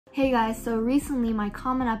Hey guys, so recently my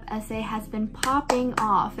Common Up essay has been popping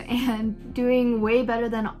off and doing way better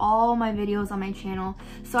than all my videos on my channel.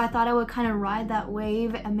 So I thought I would kind of ride that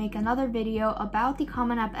wave and make another video about the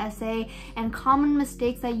Common Up essay and common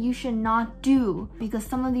mistakes that you should not do, because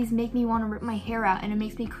some of these make me want to rip my hair out and it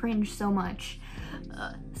makes me cringe so much.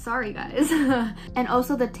 Sorry guys. And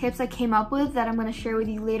also the tips I came up with that I'm going to share with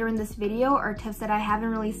you later in this video are tips that I haven't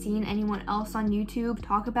really seen anyone else on YouTube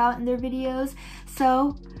talk about in their videos.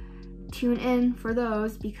 So tune in for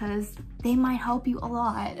those because they might help you a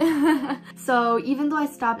lot. So even though I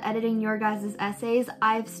stopped editing your guys' essays,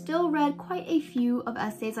 I've still read quite a few of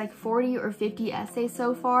essays, like 40 or 50 essays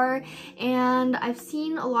so far, and I've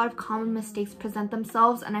seen a lot of common mistakes present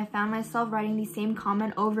themselves, and I found myself writing the same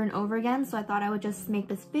comment over and over again, so I thought I would just make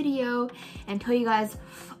this video and tell you guys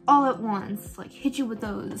all at once, like hit you with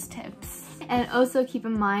those tips. And also keep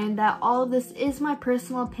in mind that all of this is my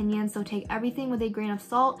personal opinion, so take everything with a grain of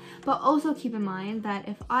salt, but also keep in mind that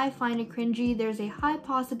if I find it cringy, there's a high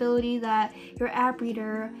possibility that your app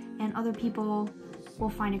reader and other people will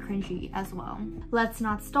find it cringy as well. Let's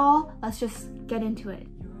not stall, let's just get into it.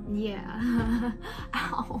 Yeah.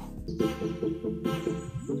 Ow.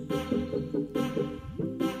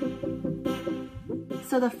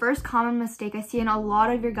 So the first common mistake I see in a lot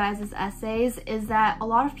of your guys' essays is that a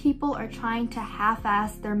lot of people are trying to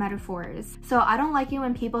half-ass their metaphors. So I don't like it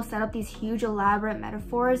when people set up these huge elaborate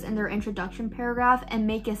metaphors in their introduction paragraph and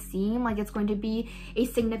make it seem like it's going to be a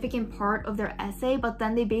significant part of their essay, but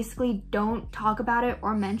then they basically don't talk about it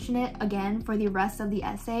or mention it again for the rest of the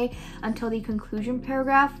essay until the conclusion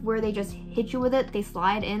paragraph, where they just hit you with it. They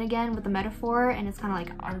slide in again with the metaphor and it's kind of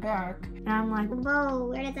like, I'm back. And I'm like, whoa,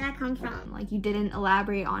 where did that come from? Like, you didn't elaborate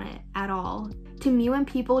on it at all. To me, when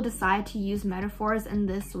people decide to use metaphors in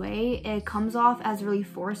this way, it comes off as really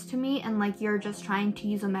forced to me, and like you're just trying to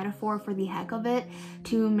use a metaphor for the heck of it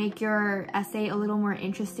to make your essay a little more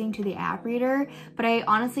interesting to the app reader. But I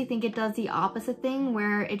honestly think it does the opposite thing,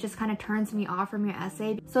 where it just kind of turns me off from your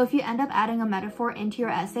essay. So if you end up adding a metaphor into your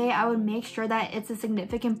essay, I would make sure that it's a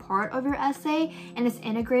significant part of your essay and it's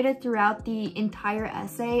integrated throughout the entire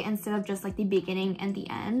essay instead of just like the beginning and the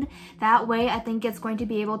end. That way, I think it's going to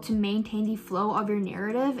be able to maintain the flow of your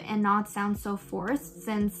narrative and not sound so forced,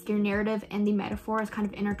 since your narrative and the metaphor is kind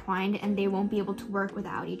of intertwined and they won't be able to work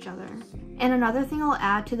without each other. And another thing I'll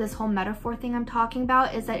add to this whole metaphor thing I'm talking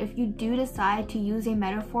about is that if you do decide to use a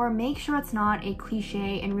metaphor, make sure it's not a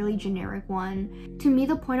cliche and really generic one. To me,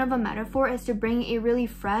 the point of a metaphor is to bring a really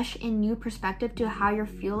fresh and new perspective to how you're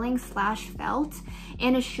feeling / felt,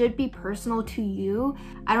 and it should be personal to you.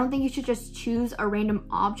 I don't think you should just choose a random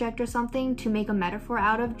object or something to make a metaphor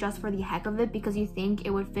out of just for the heck of it because you think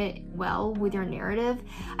it would fit well with your narrative.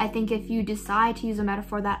 I think if you decide to use a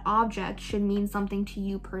metaphor, that object should mean something to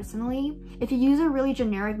you personally. If you use a really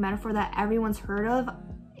generic metaphor that everyone's heard of,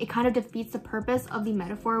 it kind of defeats the purpose of the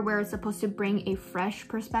metaphor, where it's supposed to bring a fresh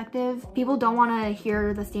perspective. People don't want to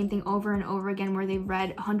hear the same thing over and over again where they've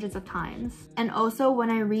read hundreds of times. And also, when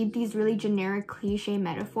I read these really generic cliche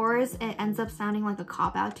metaphors, it ends up sounding like a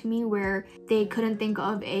cop-out to me, where they couldn't think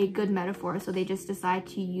of a good metaphor, so they just decide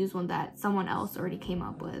to use one that someone else already came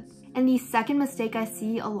up with. And the second mistake I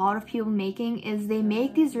see a lot of people making is they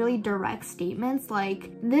make these really direct statements like,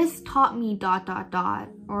 this taught me ...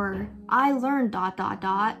 or I learned ...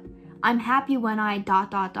 I'm happy when I ...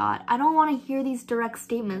 I don't want to hear these direct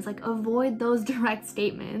statements. Like, avoid those direct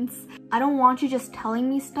statements. I don't want you just telling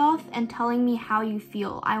me stuff and telling me how you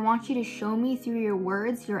feel. I want you to show me through your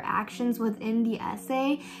words, your actions within the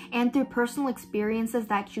essay, and through personal experiences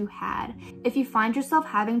that you had. If you find yourself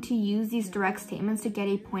having to use these direct statements to get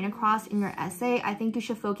a point across in your essay, I think you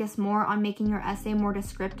should focus more on making your essay more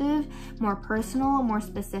descriptive, more personal, more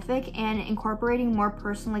specific, and incorporating more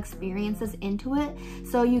personal experiences into it,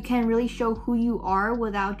 so you can really show who you are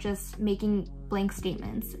without just making blank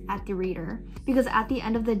statements at the reader. Because at the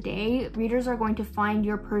end of the day, readers are going to find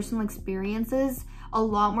your personal experiences a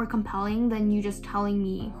lot more compelling than you just telling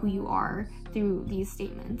me who you are through these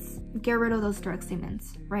statements. Get rid of those direct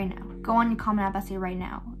statements right now. Go on your Common App essay right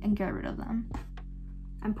now and get rid of them.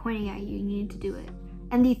 I'm pointing at you, you need to do it.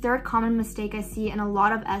 And the third common mistake I see in a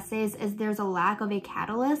lot of essays is there's a lack of a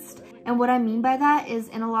catalyst. And what I mean by that is,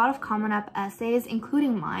 in a lot of Common App essays,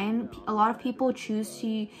 including mine, a lot of people choose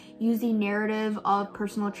to use the narrative of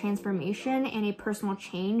personal transformation and a personal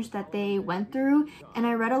change that they went through. And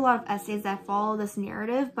I read a lot of essays that follow this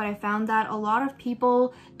narrative, but I found that a lot of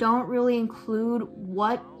people don't really include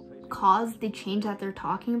what caused the change that they're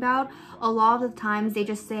talking about, a lot of the times they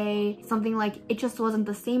just say something like, it just wasn't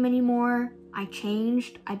the same anymore, I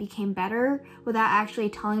changed, I became better, without actually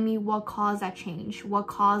telling me what caused that change, what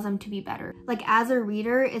caused them to be better. Like, as a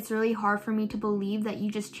reader, it's really hard for me to believe that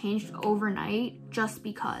you just changed overnight just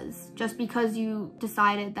because you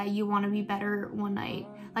decided that you want to be better one night.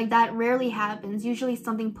 Like, that rarely happens. Usually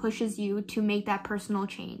something pushes you to make that personal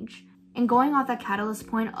change. And going off that catalyst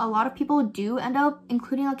point, a lot of people do end up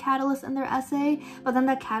including a catalyst in their essay, but then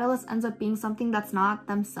that catalyst ends up being something that's not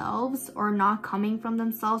themselves or not coming from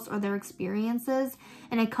themselves or their experiences,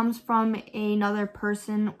 and it comes from another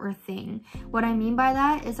person or thing. What I mean by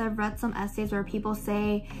that is I've read some essays where people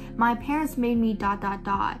say, my parents made me ...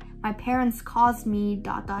 my parents caused me ...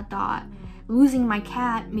 losing my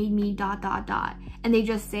cat made me ... and they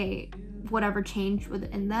just say whatever changed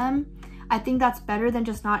within them. I think that's better than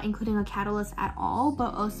just not including a catalyst at all,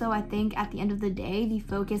 but also I think at the end of the day, the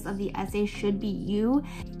focus of the essay should be you.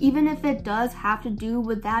 Even if it does have to do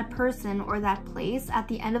with that person or that place, at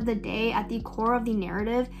the end of the day, at the core of the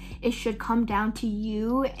narrative, it should come down to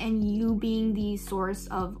you and you being the source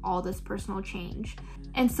of all this personal change.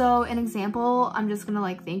 And so an example I'm just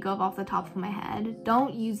gonna think of off the top of my head,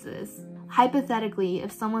 don't use this. Hypothetically,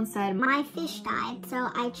 if someone said, my fish died, so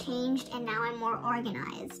I changed and now I'm more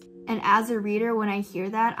organized. And as a reader, when I hear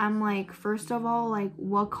that, I'm like, first of all,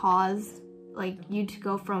 what caused you to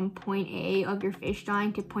go from point A of your fish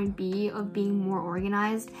dying to point B of being more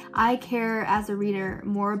organized? I care as a reader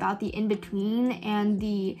more about the in-between and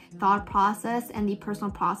the thought process and the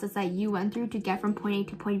personal process that you went through to get from point A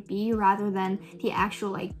to point B rather than the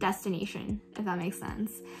actual destination, if that makes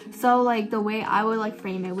sense. So the way I would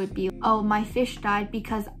frame it would be, oh, my fish died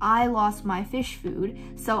because I lost my fish food,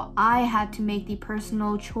 so I had to make the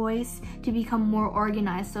personal choice to become more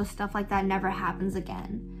organized so stuff like that never happens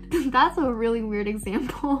again. That's a really weird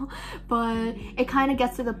example, but it kind of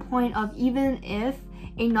gets to the point of, even if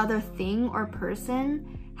another thing or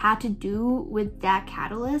person had to do with that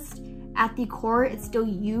catalyst, at the core, it's still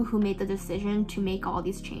you who made the decision to make all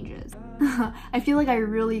these changes. I feel like I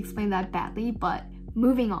really explained that badly, but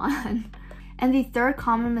moving on. And the third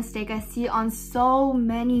common mistake I see on so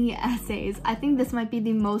many essays, I think this might be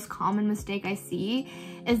the most common mistake I see,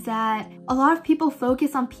 is that a lot of people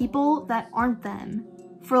focus on people that aren't them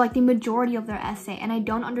for the majority of their essay, and I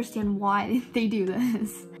don't understand why they do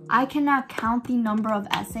this. I cannot count the number of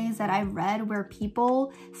essays that I've read where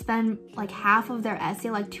people spend half of their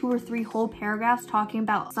essay, 2 or 3 whole paragraphs talking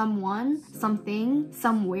about someone, something,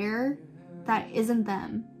 somewhere that isn't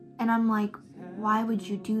them. And I'm like, why would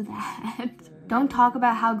you do that? Don't talk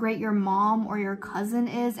about how great your mom or your cousin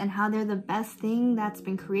is and how they're the best thing that's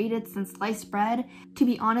been created since sliced bread. To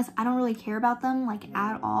be honest, I don't really care about them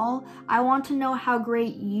at all. I want to know how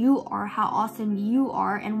great you are, how awesome you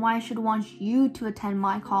are, and why I should want you to attend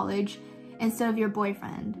my college instead of your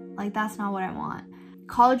boyfriend. That's not what I want.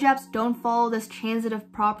 College apps don't follow this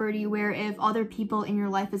transitive property where if other people in your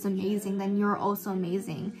life is amazing, then you're also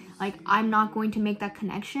amazing. I'm not going to make that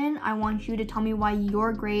connection. I want you to tell me why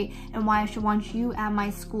you're great and why I should want you at my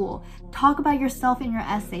school. Talk about yourself in your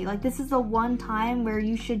essay. This is the one time where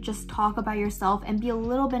you should just talk about yourself and be a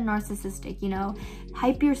little bit narcissistic,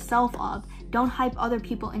 Hype yourself up. Don't hype other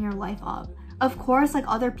people in your life up. Of course,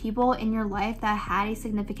 other people in your life that had a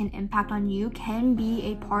significant impact on you can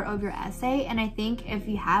be a part of your essay, and I think if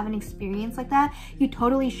you have an experience like that, you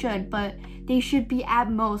totally should, but they should be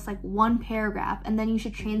at most 1 paragraph, and then you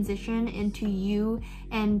should transition into you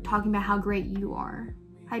and talking about how great you are.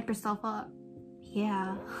 Hype yourself up.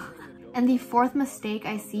 Yeah. And the fourth mistake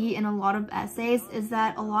I see in a lot of essays is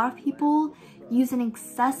that a lot of people use an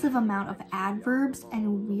excessive amount of adverbs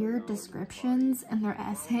and weird descriptions in their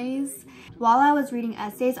essays. While I was reading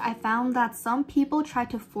essays, I found that some people try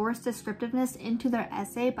to force descriptiveness into their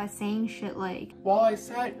essay by saying shit like, while I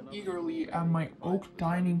sat eagerly at my oak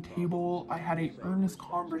dining table, I had an earnest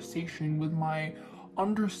conversation with my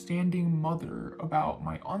understanding mother about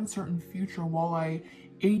my uncertain future while I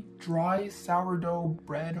ate dry sourdough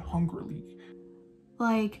bread hungrily.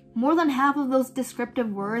 More than half of those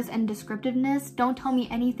descriptive words and descriptiveness don't tell me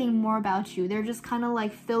anything more about you. They're just kind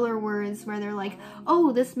of filler words where they're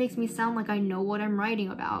oh, this makes me sound like I know what I'm writing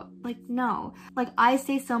about. No. I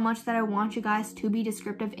say so much that I want you guys to be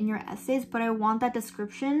descriptive in your essays, but I want that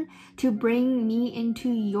description to bring me into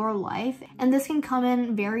your life. And this can come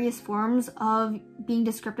in various forms of being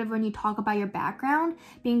descriptive when you talk about your background,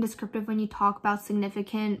 being descriptive when you talk about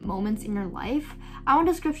significant moments in your life. I want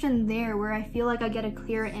description there where I feel I get a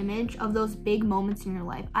clear image of those big moments in your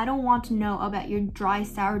life. I don't want to know about your dry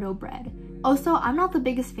sourdough bread. Also, I'm not the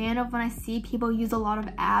biggest fan of when I see people use a lot of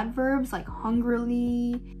adverbs like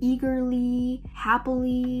hungrily, eagerly,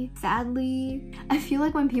 happily, sadly. I feel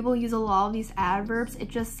like when people use a lot of these adverbs, it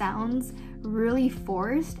just sounds really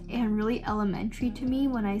forced and really elementary to me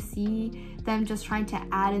when I see them just trying to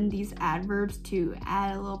add in these adverbs to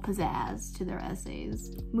add a little pizzazz to their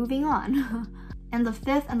essays. Moving on. And the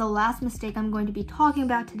fifth and the last mistake I'm going to be talking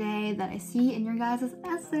about today that I see in your guys'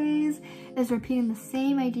 essays is repeating the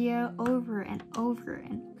same idea over and over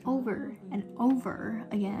and over and over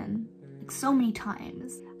again, like so many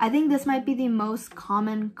times. I think this might be the most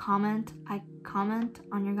common comment I comment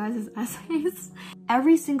on your guys' essays.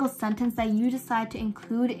 Every single sentence that you decide to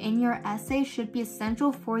include in your essay should be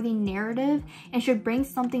essential for the narrative and should bring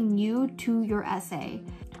something new to your essay.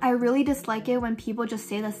 I really dislike it when people just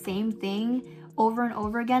say the same thing over and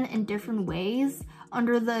over again in different ways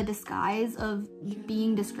under the disguise of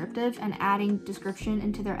being descriptive and adding description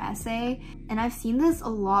into their essay. And I've seen this a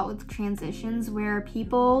lot with transitions where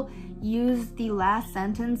people use the last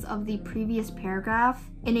sentence of the previous paragraph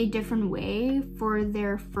in a different way for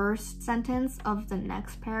their first sentence of the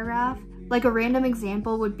next paragraph. Like a random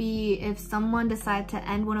example would be if someone decided to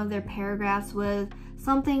end one of their paragraphs with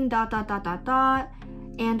something ...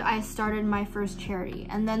 and I started my first charity,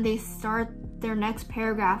 and then they start their next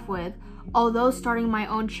paragraph with, although starting my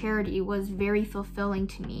own charity was very fulfilling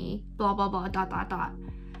to me, blah blah blah ...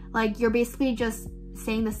 Like, you're basically just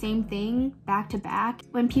saying the same thing back to back.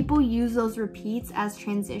 When people use those repeats as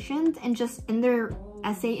transitions and just in their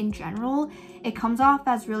essay in general, it comes off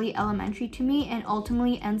as really elementary to me and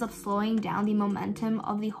ultimately ends up slowing down the momentum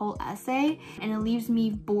of the whole essay, and it leaves me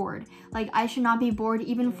bored. Like, I should not be bored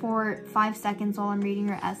even for 5 seconds while I'm reading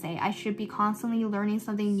your essay. I should be constantly learning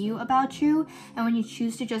something new about you, and when you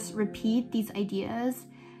choose to just repeat these ideas,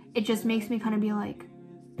 it just makes me kind of be like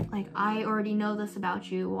I already know this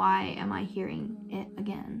about you, why am I hearing it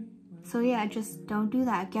again? So yeah, just don't do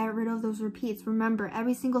that. Get rid of those repeats. Remember,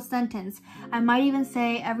 every single sentence, I might even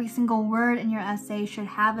say every single word in your essay should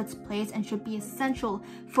have its place and should be essential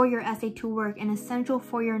for your essay to work and essential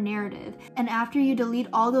for your narrative. And after you delete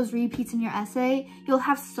all those repeats in your essay, you'll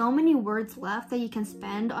have so many words left that you can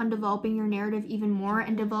spend on developing your narrative even more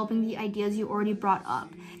and developing the ideas you already brought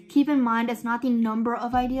up. Keep in mind, it's not the number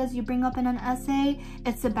of ideas you bring up in an essay,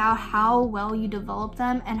 it's about how well you develop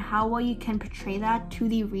them and how well you can portray that to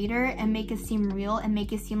the reader and make it seem real and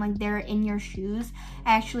make it seem like they're in your shoes,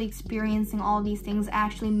 actually experiencing all these things,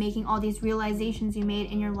 actually making all these realizations you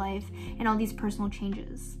made in your life and all these personal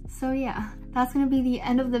changes. So yeah, that's gonna be the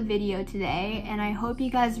end of the video today, and I hope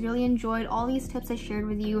you guys really enjoyed all these tips I shared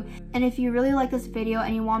with you. And if you really like this video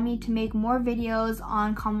and you want me to make more videos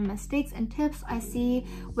on common mistakes and tips I see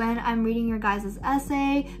when I'm reading your guys'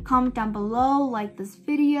 essay, comment down below, like this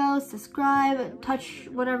video, subscribe, touch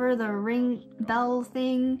whatever the ring bell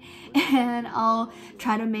thing, and I'll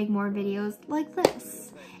try to make more videos like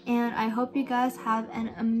this. And I hope you guys have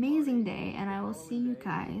an amazing day, and I will see you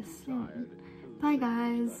guys soon. Bye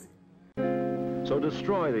guys. So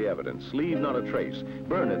destroy the evidence, leave not a trace,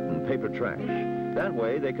 burn it in paper trash. That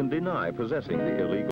way they can deny possessing the illegal